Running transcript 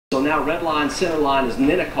So now red line, center line is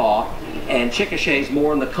Ninnekah, and Chickasha is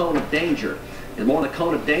more in the cone of danger. It's more in the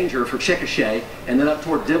cone of danger for Chickasha, and then up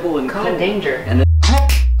toward Dibble and cone of danger. And then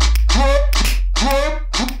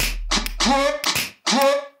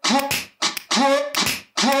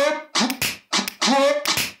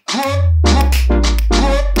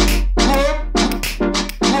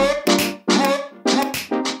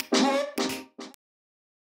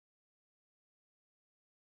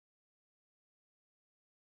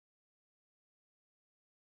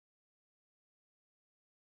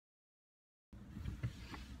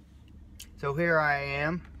So here I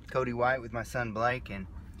am, Cody White with my son Blake, and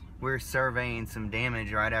we're surveying some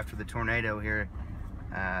damage right after the tornado here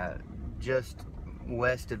just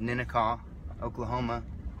west of Ninnekah, Oklahoma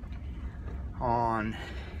on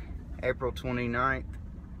April 29th,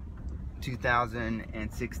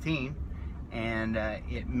 2016, and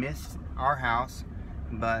it missed our house,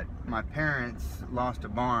 but my parents lost a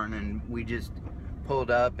barn, and we just pulled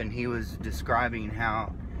up and he was describing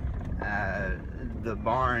how the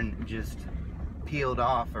barn just peeled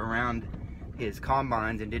off around his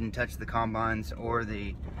combines and didn't touch the combines or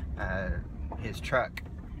the his truck.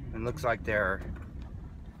 It looks like there are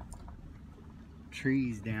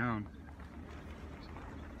trees down.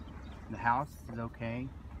 The house is okay.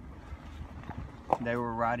 They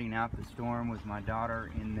were riding out the storm with my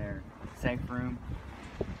daughter in their safe room.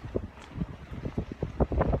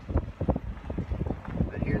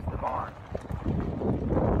 But here's the barn.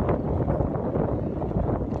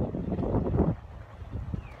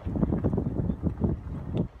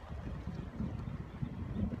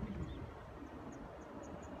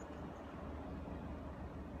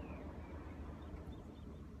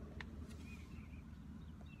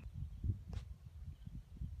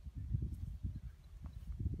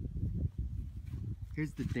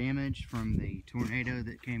 Here's the damage from the tornado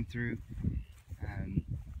that came through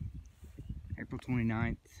April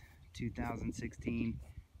 29th, 2016,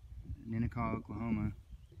 Ninnekah, Oklahoma.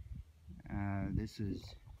 This is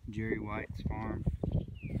Jerry White's farm.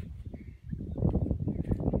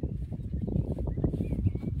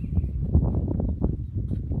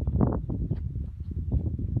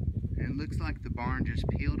 And it looks like the barn just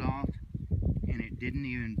peeled off and it didn't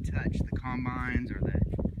even touch the combines or the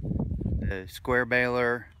square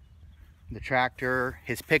baler, the tractor,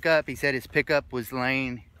 his pickup. He said his pickup was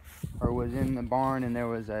laying or was in the barn, and there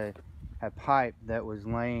was a pipe that was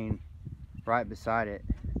laying right beside it,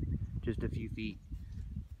 just a few feet.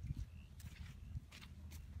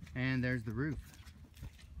 And there's the roof.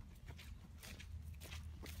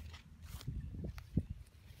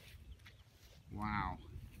 Wow,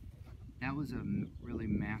 that was a really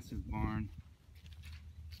massive barn.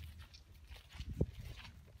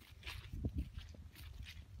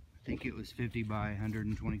 I think it was 50 by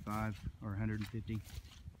 125 or 150.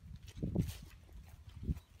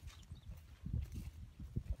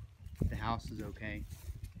 The house is okay.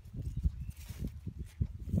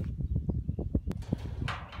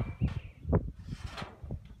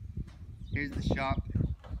 Here's the shop.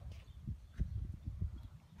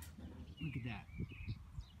 Look at that.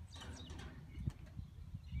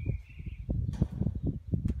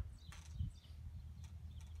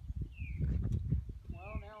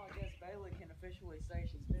 Bailey can officially say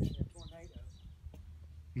she's been in a tornado.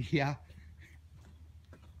 Yeah.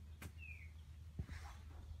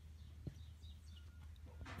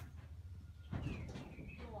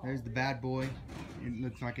 There's the bad boy. It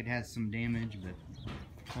looks like it has some damage, but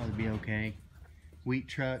probably be okay. Wheat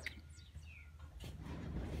truck.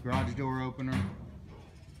 Garage door opener.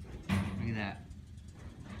 Look at that.